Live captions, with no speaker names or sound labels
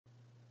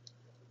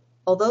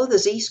Although the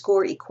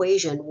z-score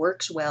equation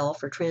works well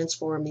for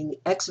transforming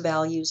x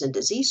values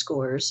into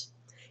z-scores,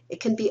 it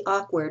can be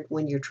awkward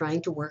when you're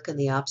trying to work in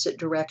the opposite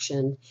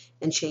direction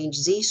and change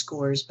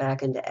z-scores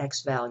back into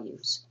x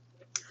values.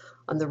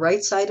 On the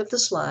right side of the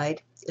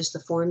slide is the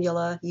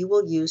formula you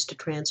will use to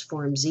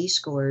transform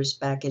z-scores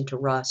back into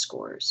raw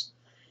scores.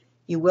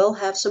 You will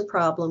have some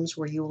problems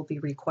where you will be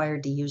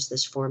required to use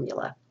this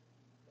formula.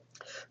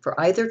 For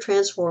either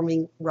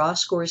transforming raw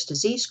scores to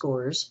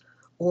z-scores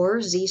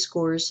or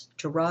z-scores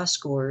to raw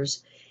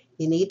scores,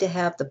 you need to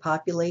have the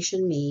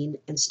population mean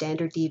and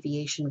standard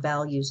deviation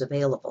values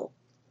available.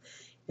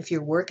 If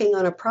you're working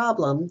on a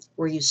problem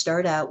where you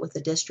start out with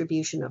a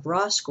distribution of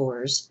raw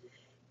scores,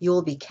 you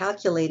will be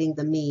calculating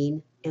the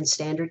mean and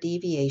standard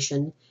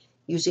deviation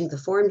using the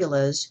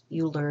formulas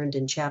you learned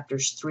in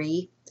chapters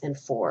 3 and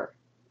 4.